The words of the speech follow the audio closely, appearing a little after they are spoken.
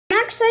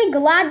actually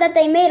glad that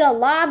they made a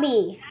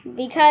lobby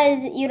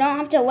because you don't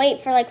have to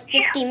wait for like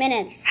 50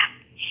 minutes.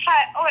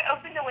 Alright, oh wait,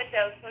 open the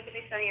window so it can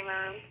be sunny in my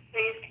room.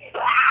 Please.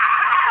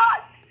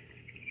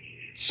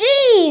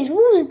 Jeez,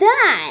 what was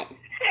that?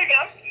 There you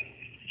go.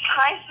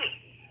 I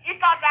just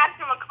got back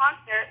from a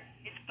concert.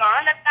 It's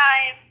gone at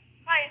time.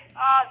 Guys,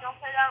 don't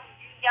play that.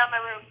 Get out of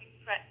my room.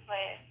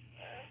 Play it.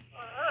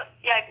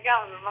 Yeah, get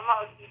out of my room. My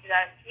mom was used to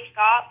that. Can you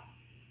stop?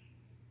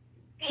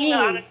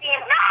 Jeez.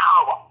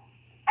 No!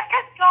 I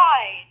just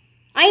died.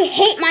 I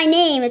hate my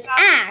name. It's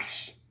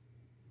Ash.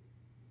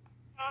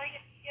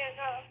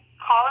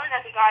 Colin,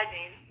 that's a guy's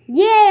name.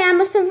 Yeah,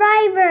 I'm a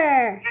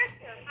survivor.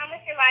 I'm a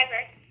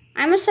survivor.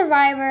 I'm a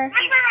survivor. I'm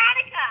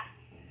Veronica.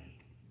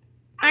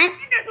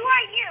 Who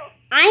are you?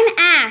 I'm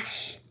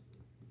Ash.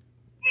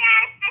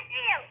 Yes, I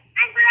see you.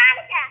 I'm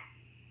Veronica.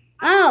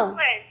 Oh.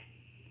 Liz.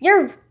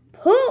 You're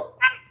who?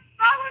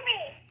 Follow me.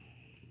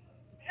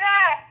 The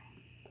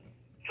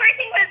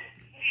person with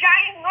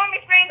giant,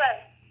 enormous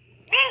rainbows.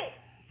 Me.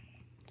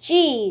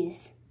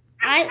 Jeez.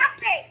 I'm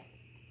Cupcake.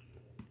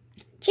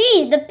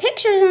 Jeez, the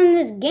pictures on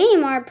this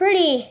game are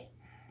pretty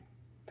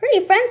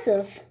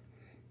offensive.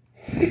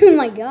 Oh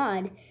my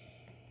god.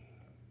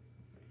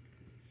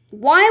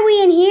 Why are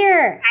we in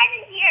here? I'm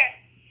in here.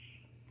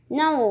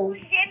 No.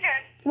 Who's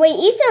dinner? Wait,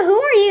 Issa, who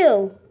are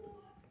you?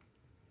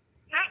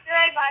 Not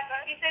good, Baba.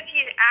 He said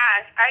she's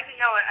ass. I didn't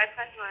know it. I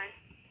pressed mine.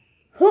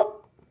 Who?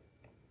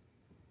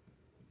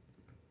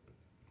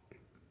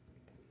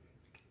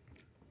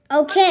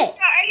 Okay.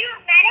 So are you a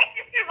medic,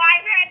 the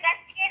survivor,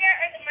 investigator,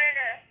 or the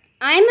murderer?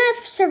 I'm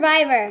a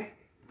survivor.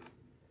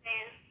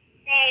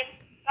 Same.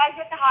 Guys,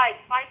 get to hide.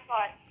 Find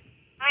spot.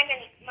 I'm in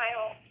my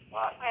old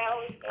spot. I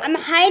always go. I'm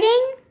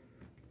hiding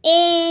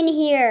in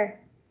here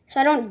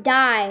so I don't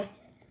die.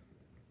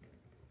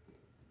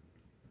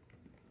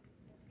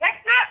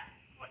 Let's not.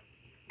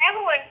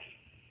 Everyone,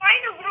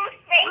 find a little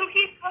space.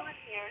 Lucy's coming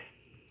here.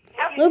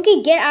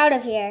 Lukey, get out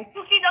of here.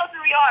 Lucy knows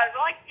where we are.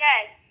 We're like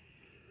dead.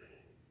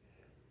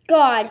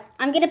 God,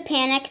 I'm gonna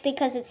panic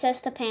because it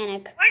says to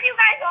panic. Where do you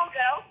guys all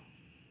go?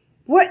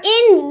 We're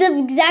in the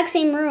exact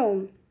same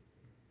room.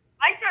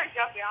 I started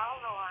jumping. I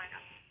don't know why.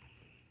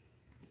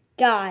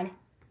 God,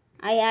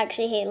 I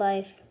actually hate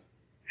life.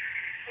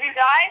 You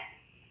died?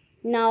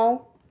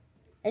 No,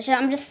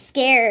 I'm just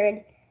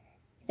scared.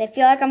 I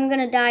feel like I'm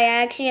gonna die.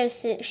 I actually have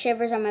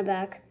shivers on my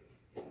back.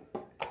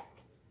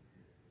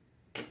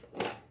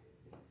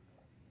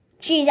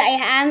 Jeez,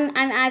 I'm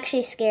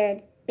actually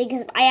scared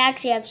because I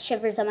actually have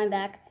shivers on my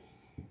back.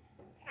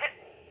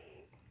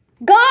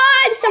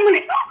 God, someone. Oh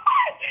my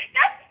God!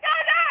 That's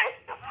not us!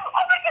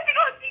 Oh my God, they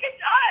don't think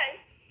it's us!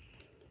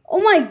 Oh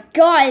my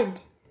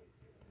God.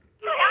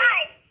 You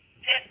died!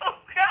 Oh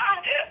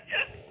God!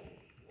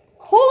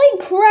 Holy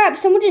crap,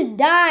 someone just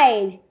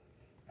died.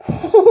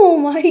 Oh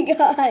my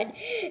God.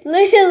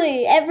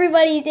 Literally,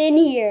 everybody's in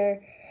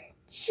here.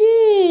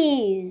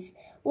 Jeez.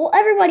 Well,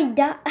 everybody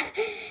died.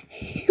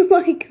 Oh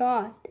my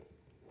God.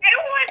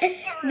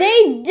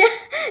 Vinny!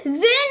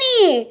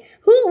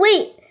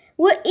 Wait.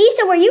 What,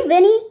 Issa, were you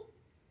Vinny?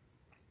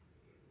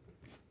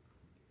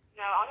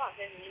 No, I'm not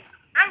Vinny.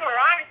 I'm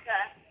Veronica.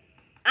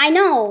 I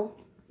know.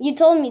 You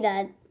told me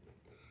that.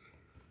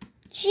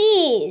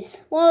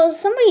 Jeez. Well,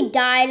 somebody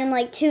died in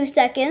like 2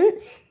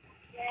 seconds.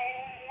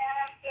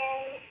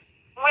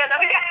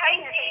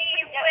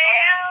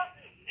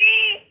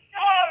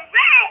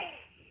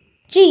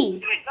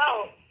 Jeez.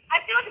 Vote. I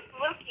feel like it's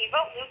Lukey.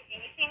 Vote Lukey.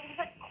 You seem to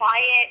be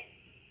quiet.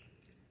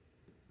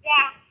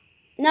 Yeah.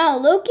 No,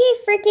 Loki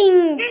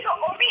freaking... You're the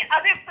only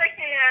other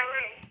person in our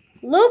room.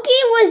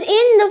 Loki was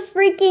in the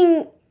freaking...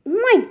 Oh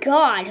my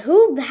God.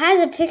 Who has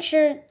a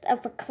picture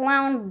of a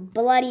clown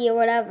bloody or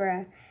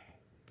whatever?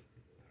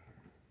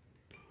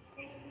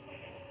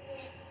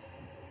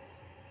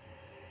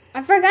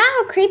 I forgot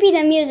how creepy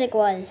the music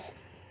was.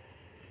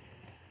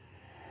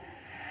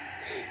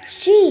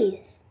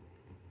 Jeez.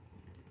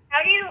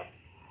 How do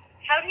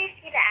you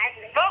see the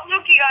admin? Vote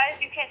Lukey, guys.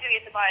 You can't do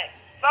it to buy it.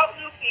 Vote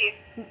Lukey.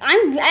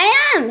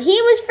 I am.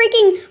 He was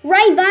freaking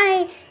right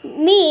by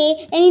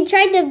me, and he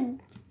tried to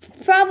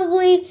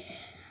probably...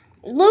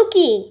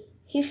 Loki.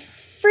 He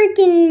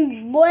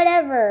freaking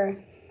whatever.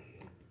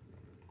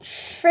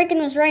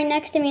 Freaking was right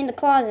next to me in the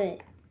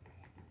closet.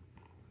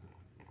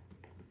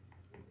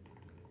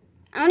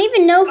 I don't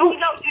even know who... Oh,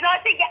 no. Do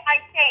not say I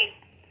say.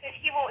 Because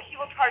he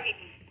will target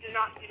you. Do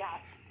not do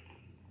that.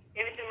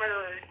 If it's a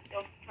murderer,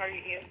 he'll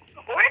target you.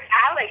 Where's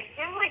Alex?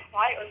 She's really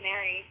quiet with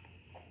Mary.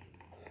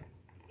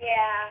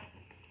 Yeah.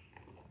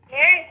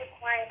 Mary's the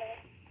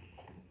quietest.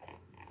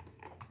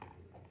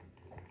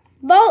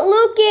 Vote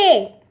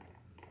Lukey!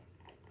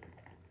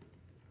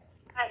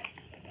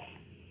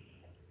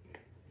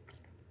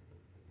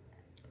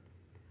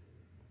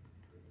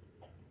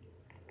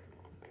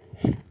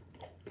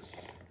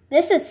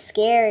 This is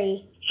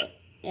scary.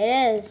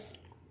 It is.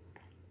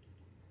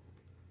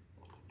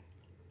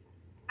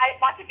 I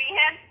want to be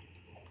him.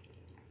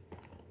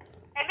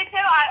 If it's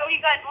him, I owe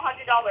you guys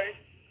 $100.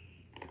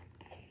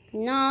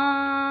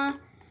 Nah.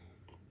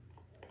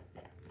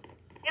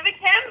 If it's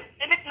him,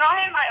 if it's not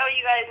him, I owe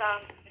you guys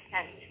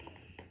 10.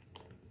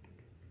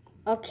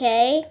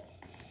 Okay.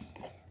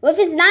 Well, if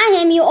it's not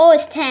him, you owe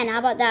us 10. How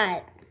about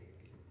that?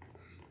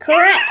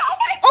 Correct.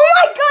 Oh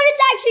my god,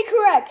 it's actually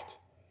correct.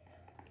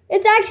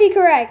 It's actually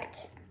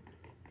correct.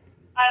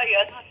 Oh,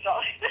 yeah, that's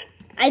all.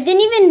 I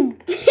didn't even...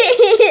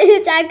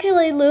 It's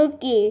actually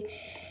Lukey.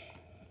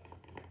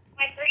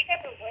 My first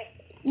ever win.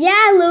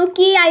 Yeah,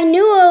 Lukey. I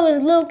knew it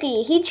was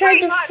Lukey. He tried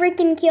to Oh my God.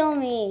 freaking kill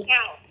me.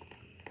 Now.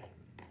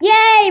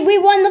 Yay, we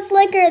won the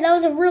flicker. That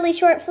was a really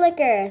short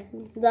flicker,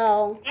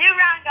 though. New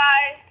round,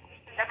 guys.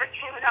 Never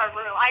came in our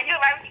room. I knew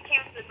right when you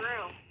came to the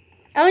room.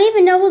 I don't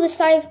even know who the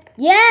side...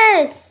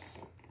 Yes!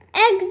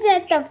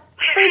 Exit the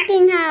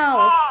freaking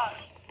house. Oh,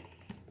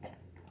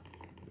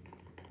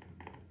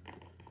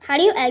 How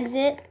do you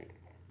exit?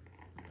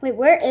 Wait,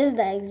 where is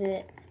the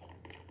exit?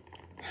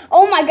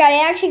 Oh my god,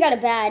 I actually got a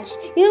badge.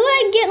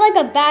 You like get like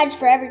a badge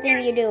for everything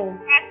you do. after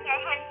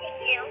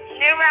hunting you.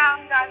 New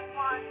round, guys.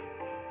 One.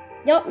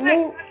 Nope,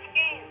 no, What's the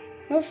game?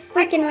 no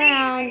freaking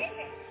round.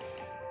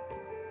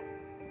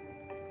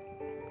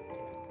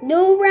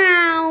 No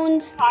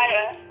round.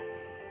 Kaya.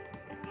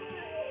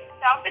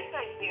 Stop it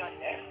from you in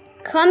there.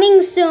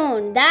 Coming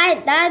soon.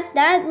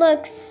 That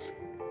looks...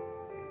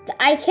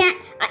 I can't...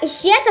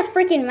 she has a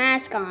freaking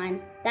mask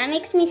on. That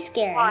makes me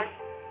scared. Come on.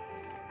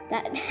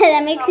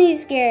 That makes me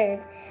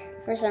scared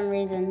for some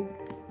reason.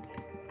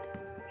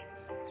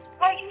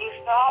 Why can you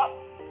stop?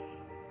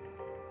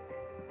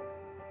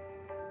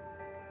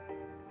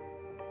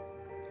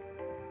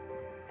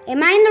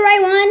 Am I in the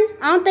right one?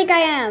 I don't think I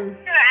am.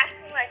 You're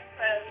asking like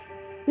clothes.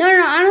 No,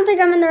 I don't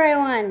think I'm in the right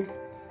one.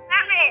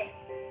 Batman!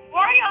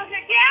 Warriors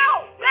are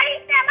down!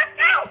 Ready, set, let's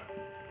go!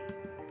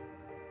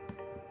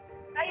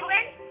 Are you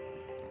in?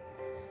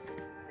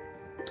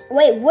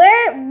 Wait,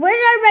 where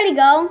did everybody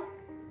go?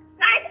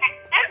 Guys,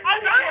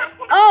 I'm not.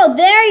 Oh,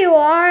 there you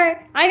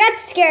are. I got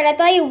scared. I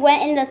thought you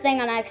went in the thing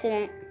on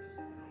accident.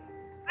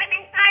 I'm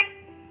inside.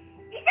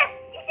 He's get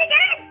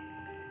in!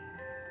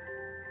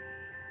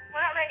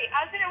 We're not ready.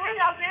 Where's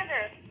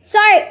Alexander?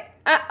 Sorry.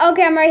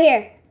 Okay, I'm right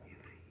here.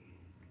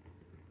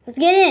 Let's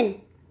get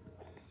in.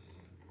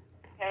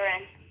 We're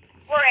in.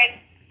 We're in.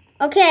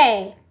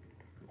 Okay.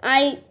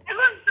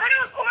 Everyone, go to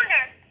a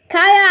corner.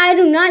 Kaya, I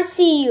do not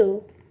see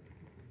you.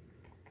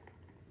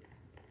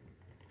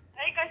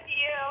 I think I see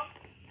you.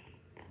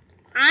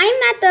 I'm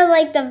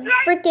at the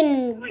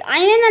freaking...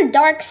 I'm in a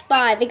dark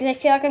spot because I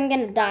feel like I'm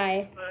gonna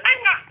die.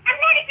 I'm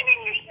not even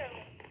in your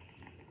server.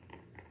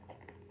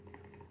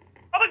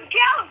 Oh, but go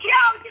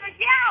to the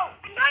jail.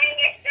 I'm not in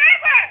your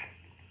server.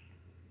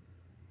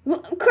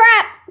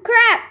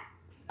 Crap.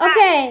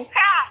 Okay.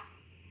 Crap.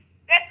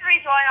 That's the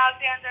rejoin,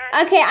 Alexander.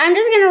 Okay, I'm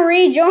just gonna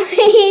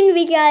rejoin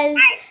because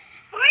Hey,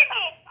 join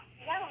me.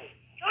 No,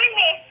 join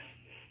me.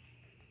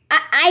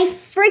 I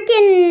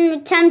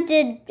freaking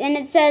attempted and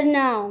it said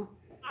no.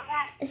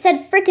 It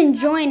said freaking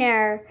join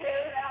error.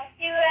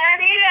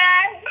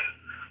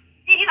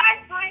 Did you guys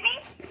join me?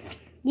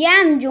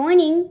 Yeah, I'm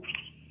joining.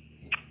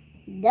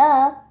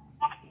 Duh.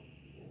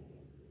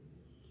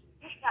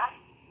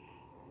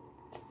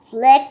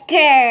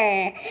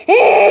 Flicker. Go,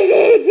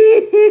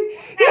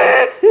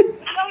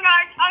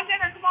 guys.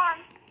 Alexander, come on.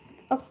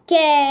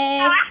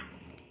 Okay.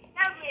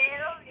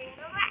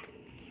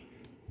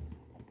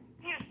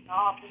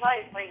 Stop, because I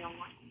was playing on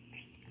one.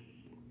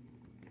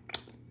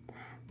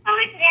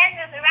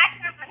 Alexander, the rats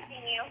are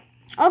hunting you.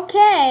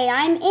 Okay,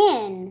 I'm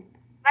in.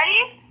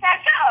 Ready? Set,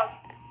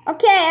 go.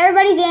 Okay,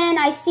 everybody's in.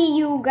 I see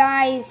you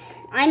guys.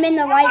 I'm in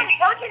the Come on, lights.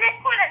 go to this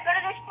corner. Go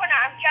to this corner.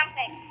 I'm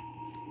jumping.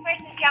 Where's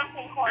the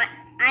jumping corner?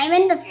 I'm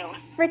in the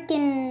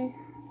freaking...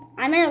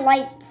 I'm in a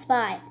light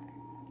spot.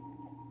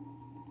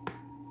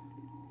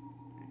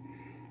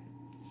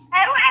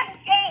 I don't have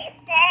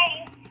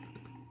Stay.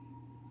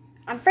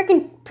 I'm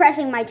freaking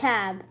pressing my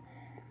tab.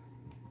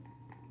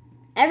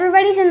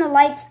 Everybody's in the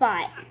light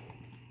spot.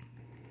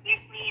 Here's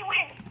me, you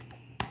win.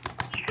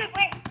 You could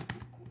win.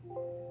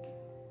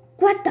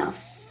 What the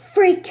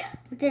freak?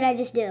 What did I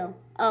just do?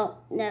 Oh,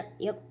 no,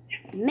 yep.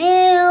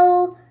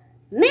 Mail!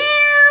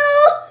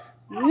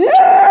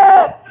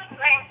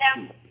 Ram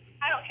them.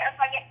 I don't care if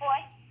I get boy.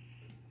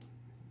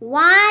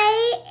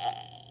 Why?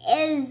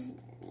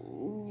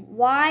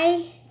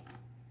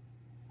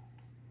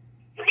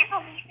 You can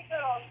believe the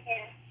girl on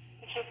here.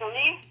 You should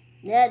believe.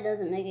 That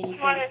doesn't make any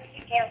One of sense.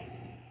 you.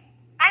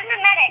 I'm the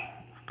medic.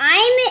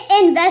 I'm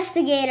an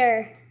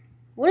investigator.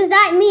 What does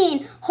that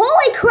mean?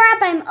 Holy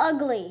crap, I'm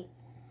ugly.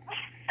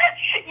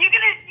 You're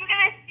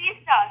gonna see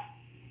stuff.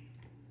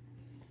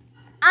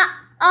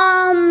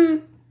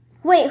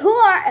 Wait,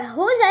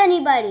 who's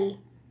anybody?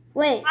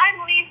 Wait, I'm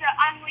Lisa.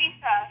 I'm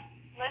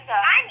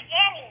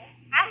Annie.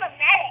 I'm a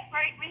medic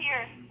right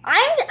here.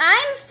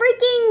 I'm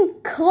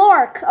freaking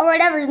Clark, or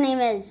whatever his name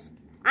is.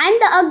 I'm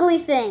the ugly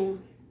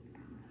thing.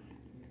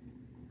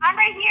 I'm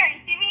right here.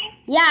 You see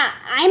me? Yeah,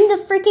 I'm the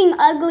freaking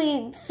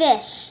ugly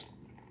fish.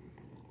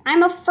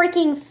 I'm a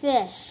freaking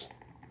fish.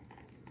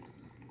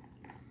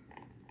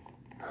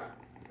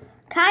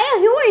 Kaya,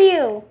 who are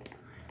you?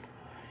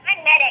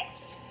 I'm medic.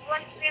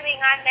 One screaming,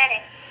 I'm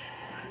medic.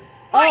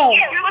 Oh.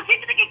 You're going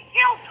to get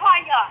killed,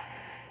 Kaya.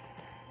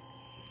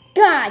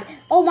 god.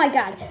 Oh my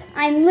god.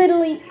 I'm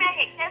literally...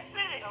 Medic, that's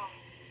it.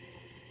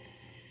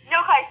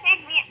 No, guys,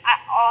 save me at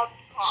all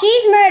costs.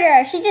 She's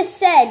murderer. She just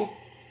said.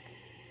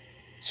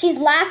 She's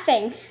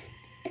laughing.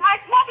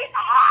 Guys, look at the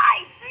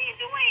eyes. What are you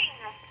doing?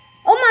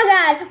 Oh my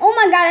god. Oh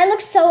my god. I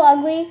look so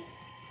ugly.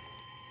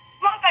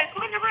 Come on, guys,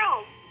 go in the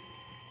room.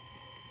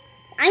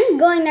 I'm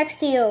going next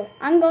to you.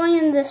 I'm going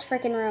in this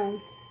freaking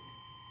room.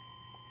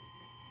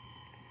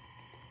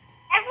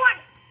 Everyone,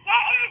 get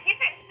in a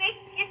different space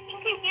just in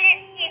case you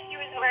didn't see if he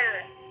was a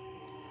murderer.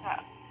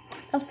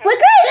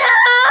 Flicker it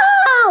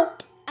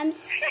out! I'm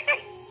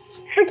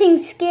freaking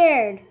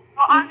scared.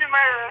 Oh, I'm the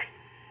murderer.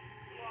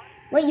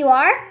 Wait, you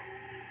are?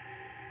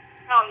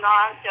 No, I'm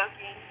not. I'm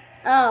joking.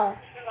 Oh,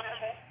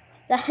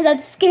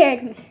 that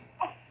scared me.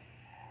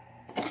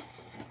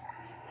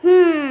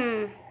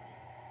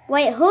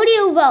 Wait, who do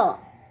you vote?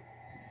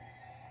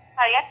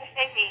 Oh, you have to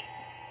save me.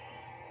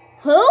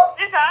 Who?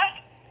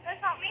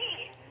 That's not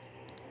me.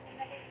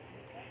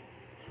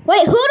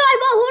 Wait, who do I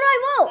vote? Who do I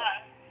vote?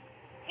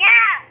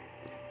 Yeah.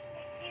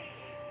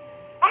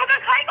 Oh my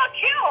god, Kai got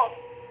killed.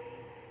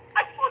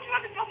 I told you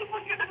not to tell people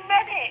you're the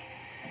medic.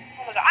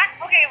 Oh my god.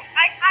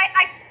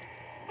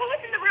 Who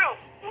was in the room?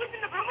 Who was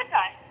in the room with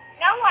us?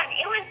 No one.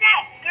 It was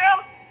that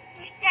girl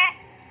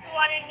who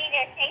wanted me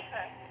to save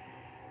her.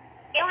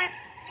 It was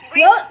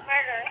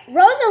murder.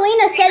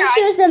 Rosalina said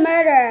she was the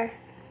murderer.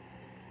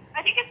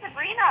 I think it's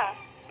Sabrina.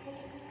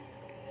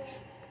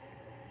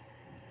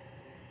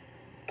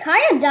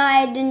 Kaya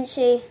died, didn't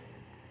she?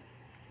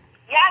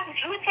 Yeah,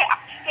 who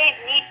save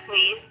me,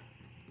 please?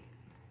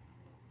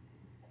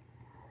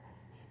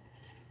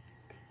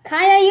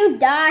 Kaya, you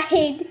died.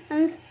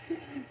 Please.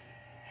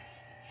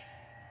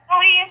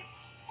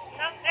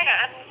 No,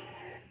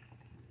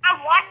 I'm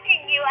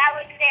watching you,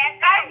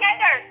 Alexander.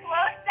 Alexander,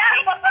 slow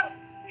down.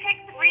 Pick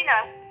Sabrina.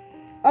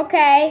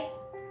 Okay.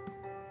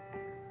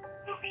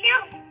 Who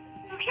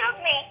killed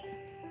me?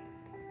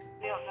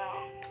 We don't know.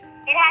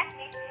 It has to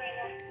be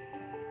Sabrina.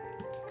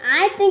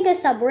 I think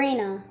it's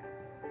Sabrina.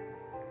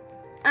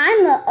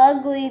 I'm the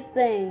ugly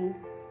thing.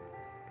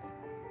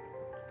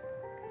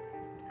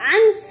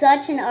 I'm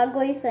such an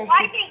ugly thing.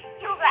 I think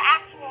you're the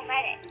actual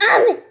medic.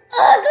 I'm an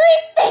ugly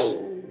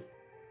thing.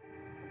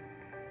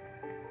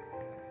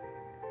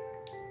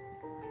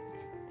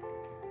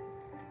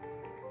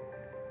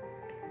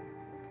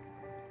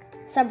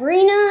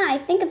 Sabrina? I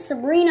think it's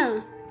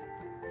Sabrina.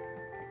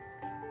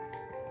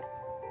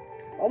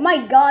 Oh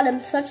my god,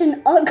 I'm such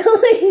an ugly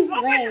thing.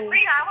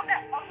 Sabrina, I want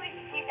that ugly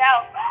to sneak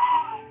out.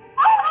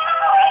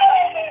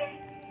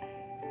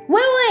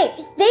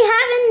 Wait, they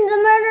haven't. The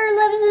murderer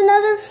lives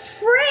another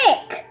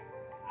frick.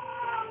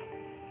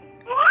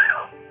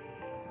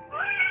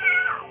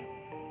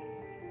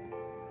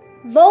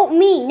 Vote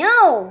me,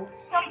 no.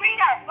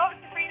 Sabrina, vote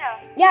Sabrina.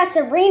 Yeah,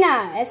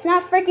 Sabrina. It's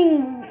not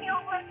freaking. No,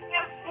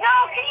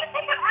 can you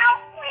take him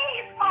out,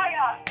 please,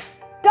 Kaya?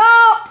 Go!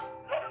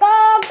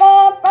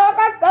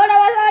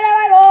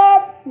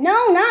 No,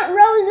 not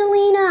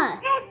Rosalina.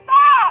 No,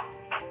 stop!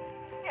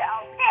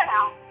 Get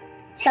out.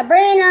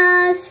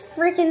 Sabrina's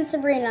freaking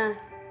Sabrina.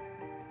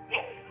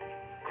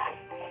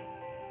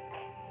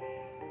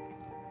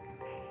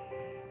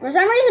 For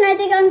some reason, I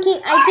think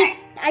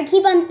I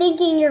keep on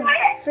thinking you're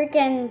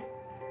freaking.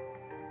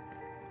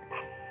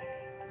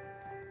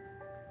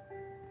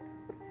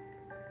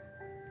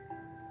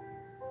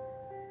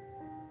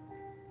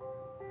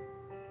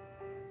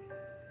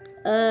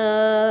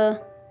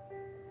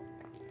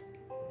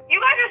 You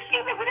guys are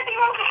stupid. What if you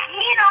won't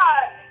beat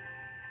us?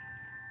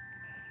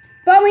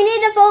 But we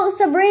need to vote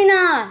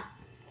Sabrina.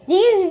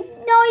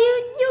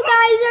 You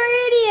guys are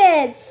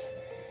idiots.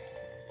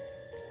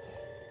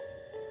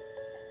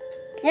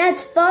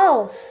 That's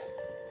false.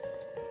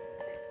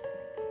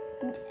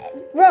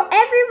 Bro,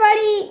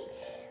 everybody.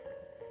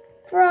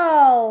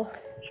 Bro.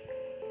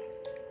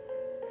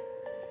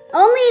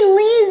 Only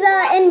Lisa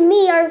and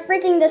me are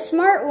freaking the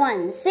smart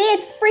ones. See,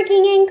 it's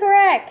freaking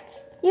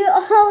incorrect.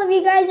 All of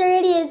you guys are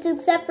idiots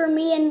except for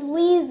me and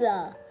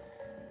Lisa.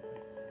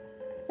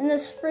 In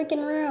this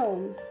freaking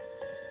room.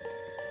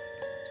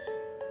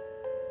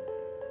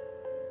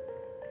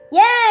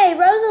 Yay!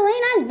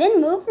 Rosalina's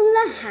been moved from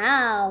the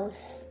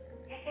house.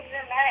 This is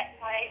the medic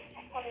fight.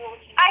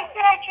 I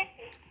said I tricked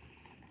you.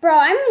 Bro,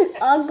 I'm an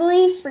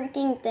ugly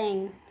freaking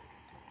thing.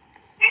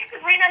 There's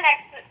Sabrina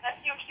next to us.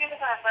 She was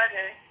on a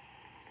burger.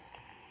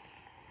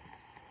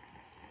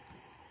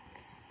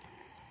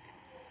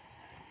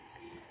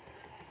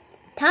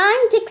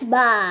 Time ticks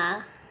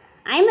by.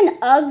 I'm an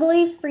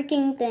ugly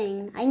freaking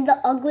thing. I'm the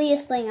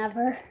ugliest thing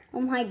ever.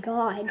 Oh my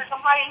god. There's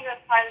somebody who's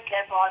find a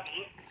dead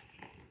body.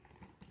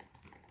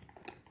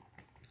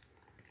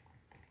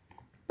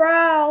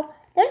 Bro,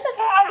 there's a...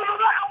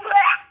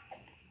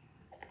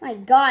 My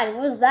god,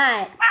 what was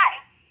that? Hi.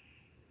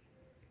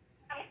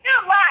 I'm still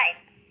alive.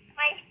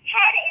 My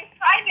head is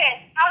private.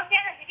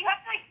 Alexander, did you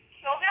have to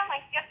kill them?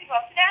 Did you have to go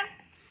up to them?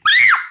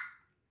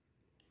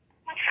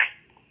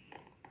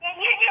 Did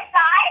you just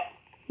die?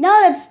 No,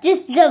 it's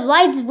just the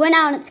lights went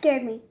out and it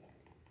scared me.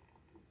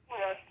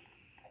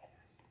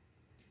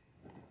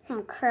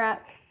 Oh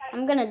crap.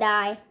 I'm gonna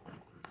die.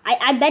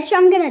 I bet you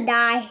I'm gonna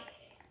die.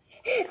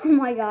 Oh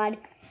my god.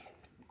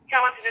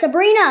 Come on to this.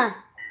 Sabrina!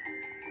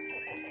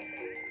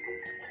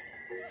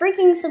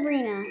 Freaking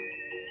Sabrina.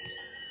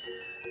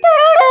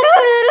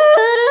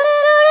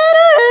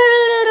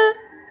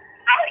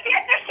 Oh,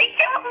 yes, she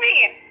killed me.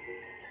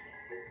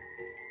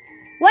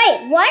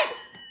 Wait, what?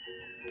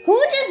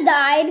 Who just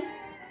died? It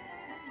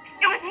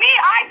was me.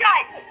 I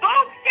died.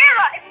 Oh,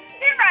 Sarah. It was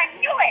Sarah. I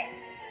knew it.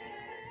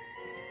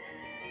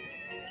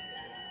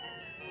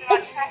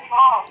 It's-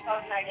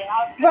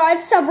 Bro,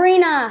 it's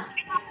Sabrina.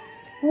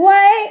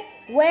 What?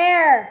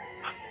 Where?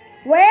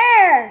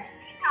 Where?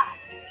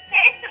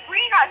 It's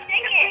Sabrina.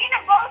 Sabrina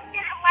both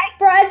didn't like.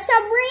 Bro, it's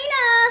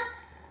Sabrina.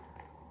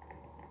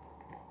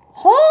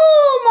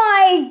 Oh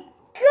my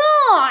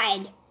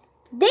god.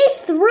 They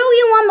threw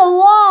you on the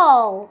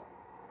wall.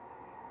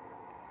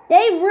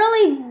 They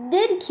really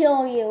did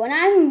kill you, and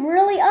I'm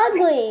really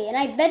ugly, and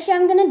I bet you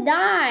I'm gonna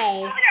die.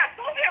 Go there.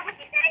 What's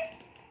your name?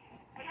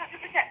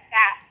 100%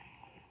 fat.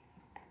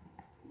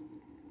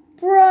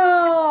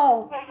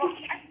 Bro.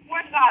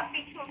 Where's God? Be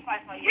true and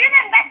fight for you. You're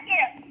the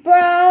investigator. Bro,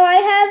 I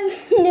have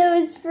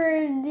news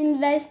for the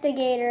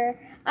investigator.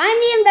 I'm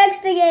the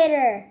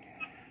investigator.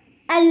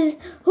 As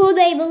who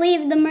they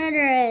believe the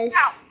murderer is.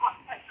 Ow,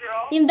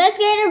 girl. The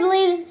investigator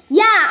believes,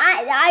 yeah,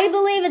 I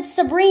believe it's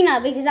Sabrina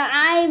because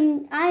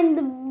I'm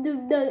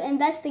the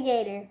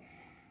investigator.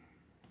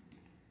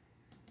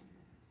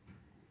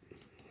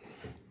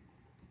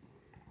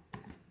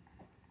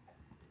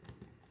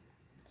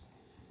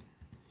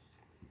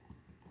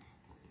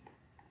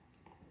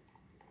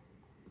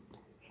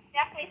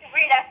 Definitely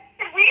Sabrina.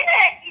 Sabrina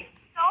is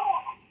so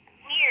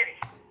weird.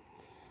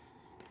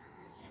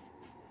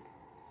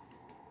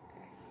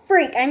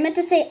 Freak, I meant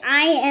to say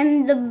I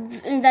am the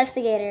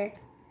investigator.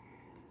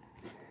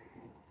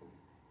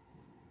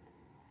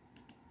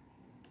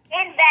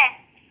 Invest.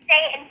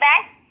 Say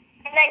invest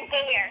and then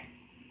gator.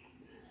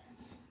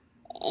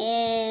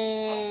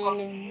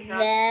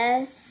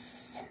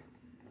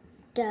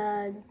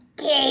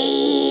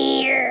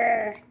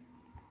 Investigator.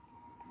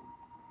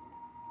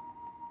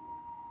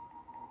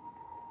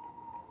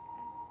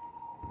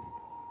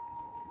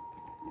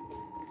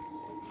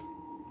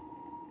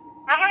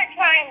 I'm gonna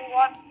try and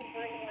watch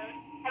Sabrina.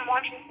 I'm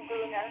watching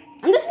Sabrina.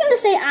 I'm just gonna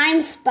say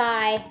I'm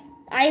spy.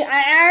 I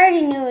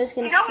already knew it was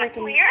gonna You know what's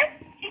freaking. weird?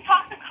 She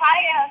talked to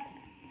Kaya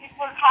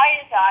before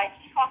Kaya died.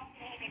 She talked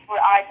to me before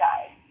I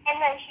died.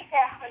 And then she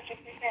said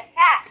 100%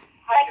 fat.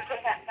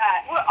 100%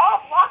 fat. We're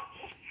all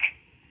lucky.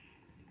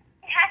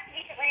 It has to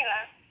be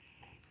Sabrina.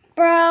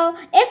 Bro,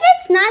 if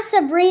it's not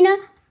Sabrina,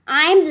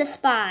 I'm the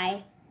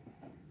spy.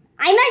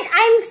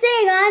 I'm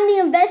saying I'm the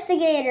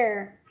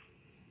investigator.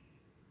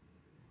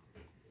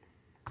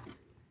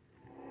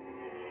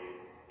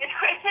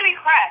 It's gonna be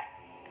correct.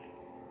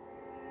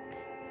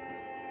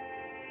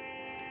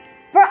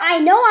 Bro, I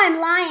know I'm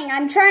lying.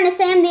 I'm trying to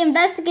say I'm the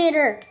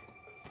investigator.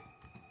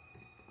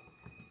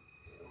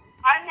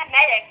 I'm the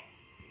medic.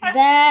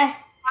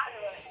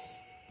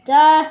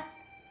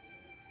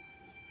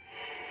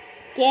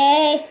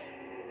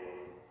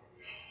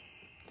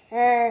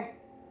 Investigator.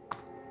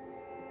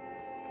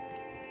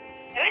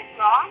 It was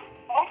wrong.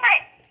 Oh my.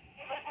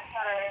 It wasn't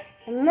her.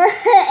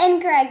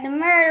 Incorrect. The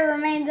murder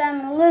remains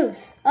on the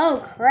loose.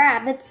 Oh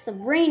crap, it's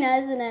Sabrina,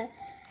 isn't it?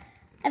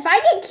 If I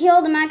get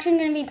killed, I'm actually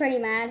gonna be pretty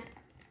mad.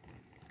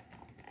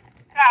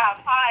 Stop.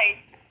 Hi.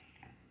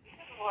 This is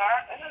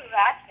where. This is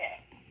that shit.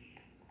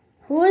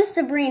 Who is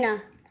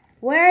Sabrina?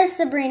 Where is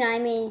Sabrina, I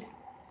mean?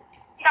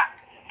 Yeah.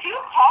 Do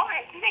call her.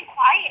 She's been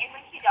quiet, and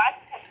when she does,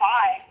 she says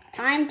bye.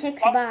 Time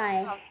ticks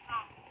by.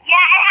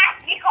 Yeah, it has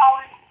to be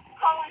Colin.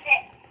 Colin's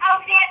it.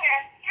 Alexander.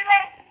 You're the.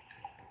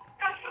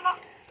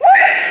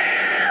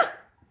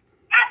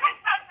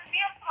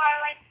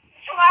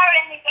 Tomorrow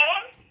in the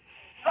game,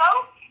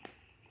 vote,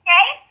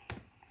 say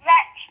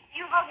that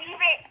you believe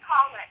it,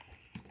 Colin.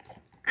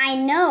 I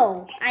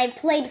know. I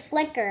played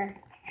Flicker.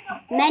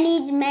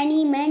 Many. I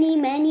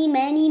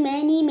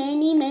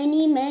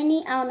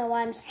don't know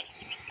why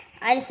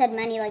I just said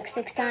many like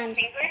 6 times.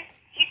 You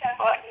said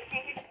what?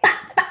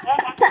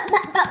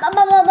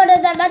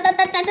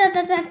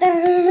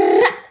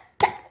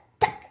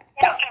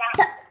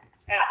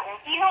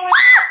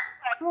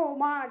 Oh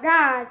my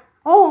god.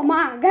 Oh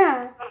my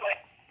god.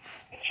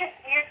 It's just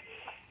weird.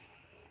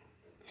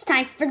 It's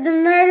time for the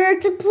murder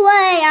to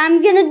play.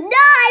 I'm gonna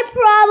die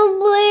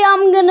probably.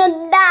 I'm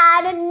gonna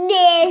die to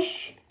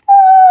dish.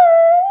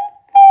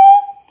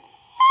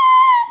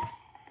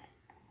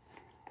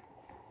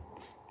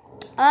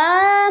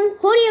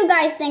 Who do you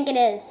guys think it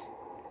is?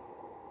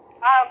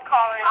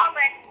 Colin.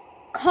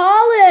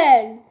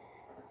 Colin!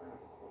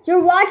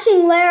 You're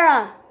watching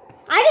Lara.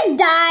 I just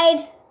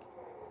died.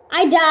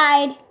 I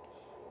died.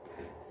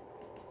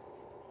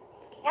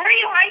 Where are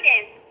you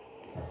hiding?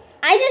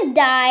 I just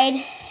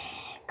died.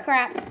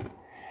 Crap.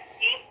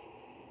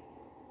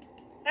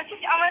 Let's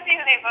just, I want to see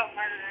who they vote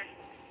murdered.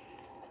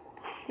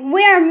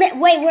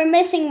 We're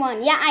missing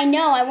one. Yeah, I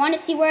know. I want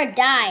to see where it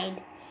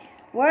died.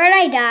 Where did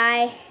I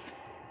die?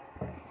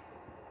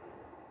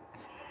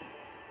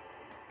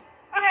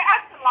 Okay,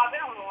 ask the lobby. I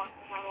don't want to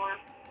more.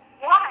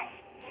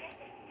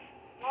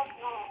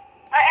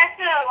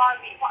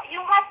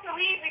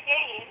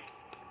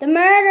 The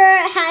murderer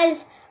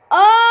has...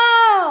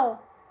 Oh!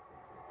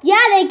 Yeah,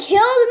 they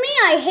killed me.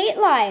 I hate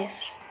life.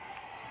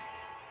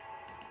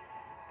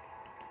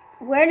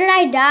 Where did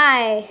I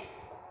die?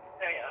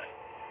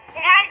 It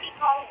had to be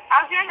cold.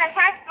 I was gonna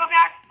first go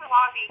back to the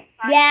lobby.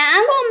 Sorry. Yeah,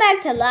 I'm going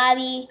back to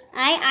lobby.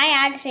 I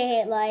actually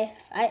hate life.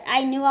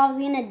 I knew I was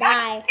gonna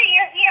die.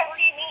 You're here. What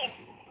do you mean?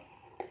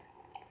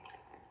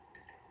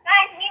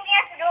 Guys, meet me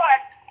at the door.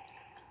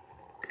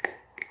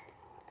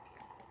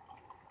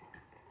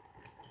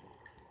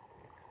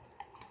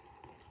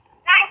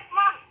 Guys, come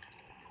on.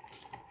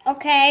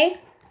 Okay.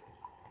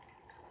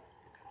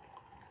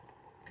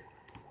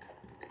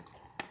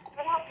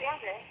 What else is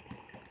there?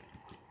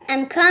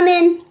 I'm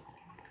coming.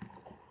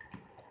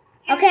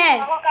 Okay.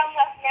 Bubble gum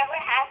left never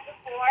has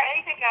before.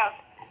 Anything else?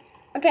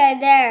 Okay,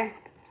 there.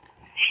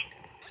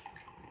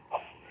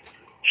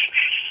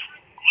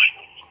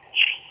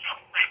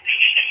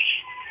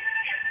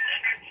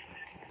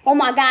 Oh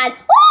my god.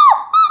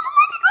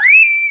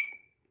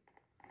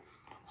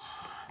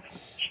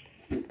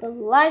 The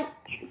light.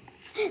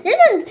 This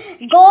is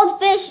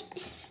goldfish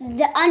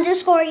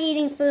underscore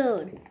eating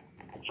food.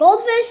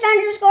 Goldfish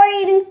underscore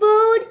eating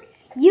food.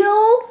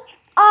 You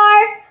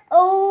are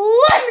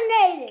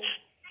eliminated.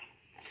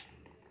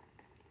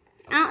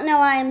 I don't know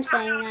why I'm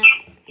saying that.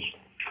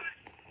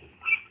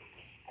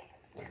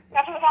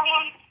 That's what that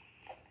one.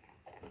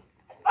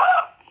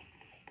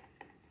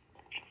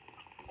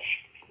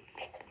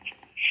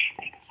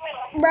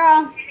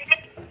 Bro.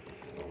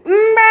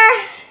 Bruh.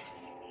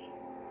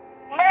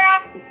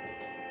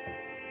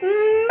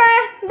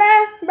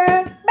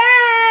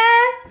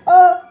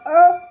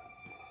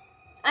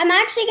 I'm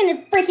actually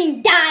gonna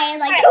freaking die in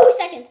like 2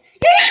 seconds.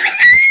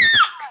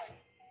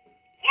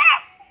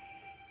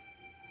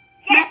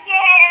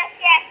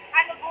 Yes,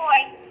 I'm a boy.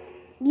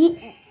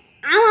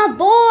 I'm a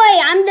boy.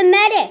 I'm the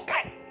medic.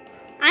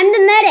 I'm the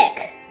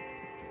medic.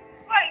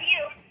 Who are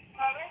you,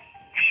 Mother?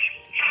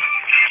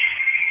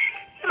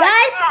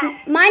 Guys,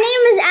 my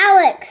name is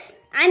Alex.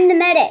 I'm the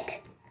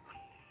medic.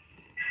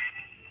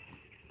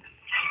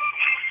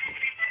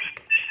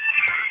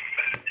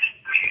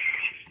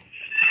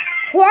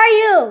 Who are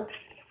you?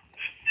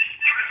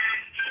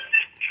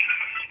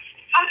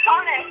 I'm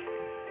Thomas.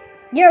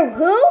 You're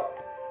who?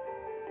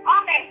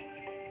 Thomas.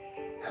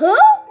 Who?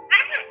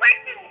 I'm the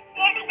person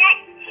standing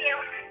next to you.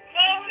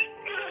 Named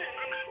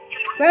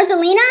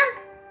Rosalina?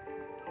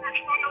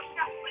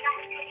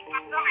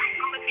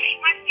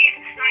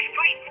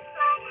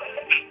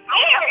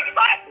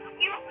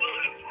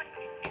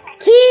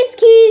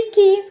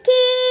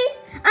 Keys.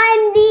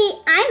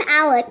 I'm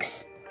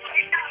Alex.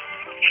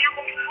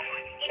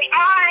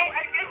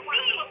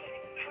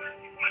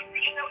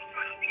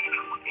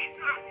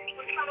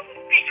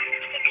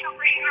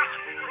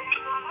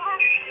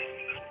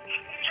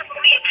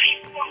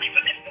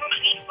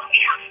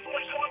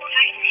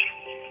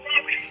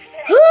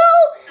 Who?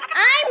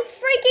 I'm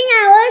freaking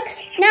Alex.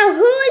 Now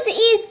who is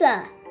Issa?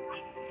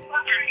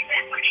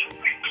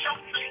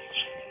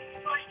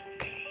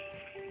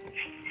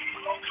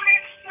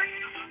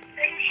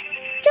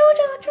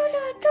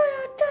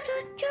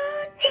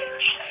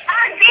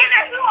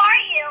 Who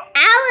are you?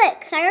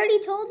 Alex, I already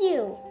told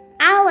you.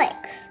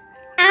 Alex.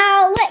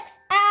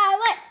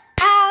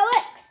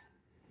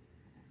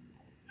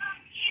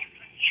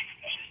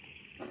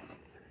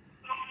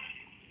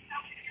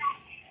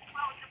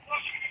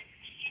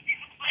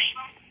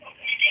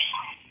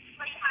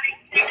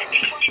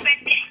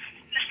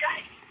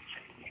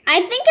 I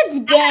think it's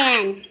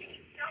Dan.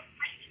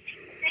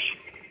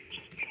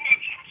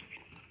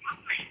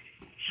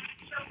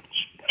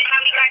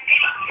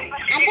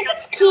 I think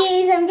it's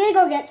Keys. I'm gonna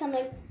go get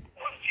something.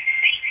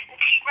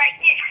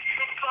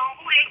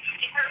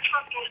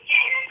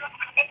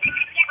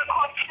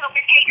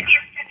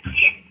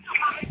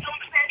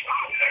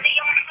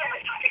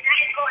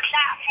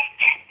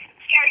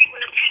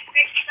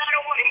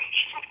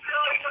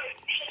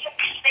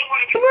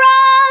 Bro,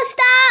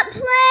 stop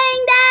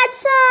playing that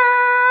song!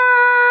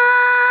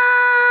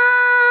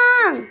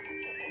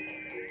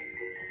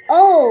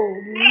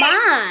 Oh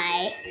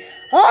my!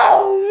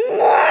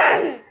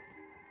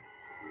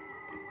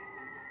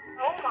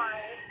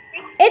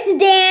 It's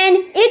Dan.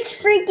 It's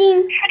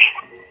freaking...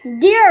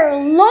 Dear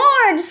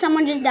Lord,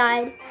 someone just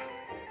died.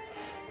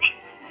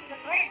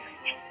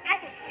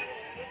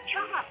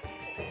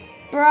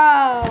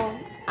 Bro, someone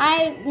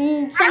I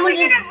was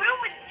in just... a room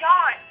with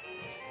John.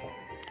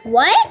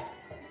 What?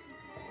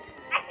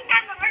 I think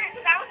I'm the murderer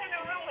because I was in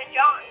a room with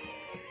John.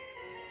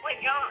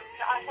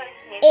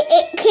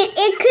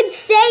 It could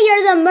say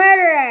you're the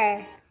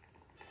murderer.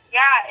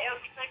 Yeah, it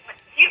was like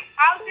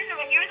I was thinking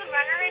when you were the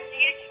murderer, do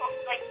you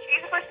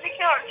choose the person to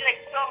kill or do you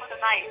kill him with a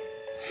knife?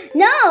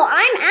 No,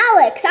 I'm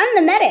Alex. I'm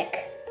the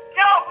medic.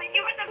 No, when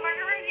you were the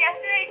murderer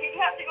yesterday, did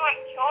you have to go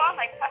kill him,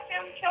 touch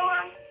him, kill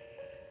him?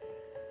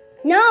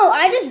 No,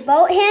 I just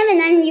vote him and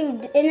then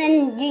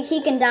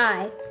he can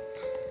die.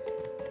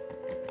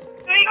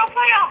 Can we go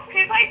play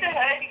the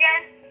hood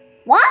again?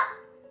 What?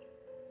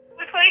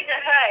 We played the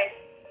hood.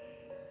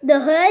 The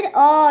hood?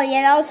 Oh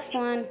yeah, that was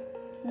fun.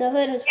 The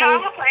hood was Yeah,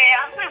 I'm pretty. gonna play it.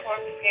 I'm playing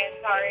Warfare again,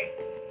 sorry.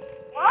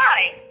 Why?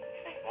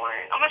 It's like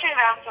boring. I'm gonna check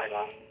the App Store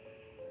though.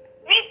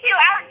 Me too,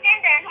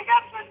 Alexander. Look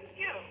up for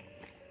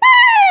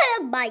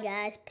you. Bye,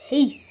 guys.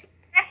 Peace.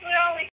 That's literally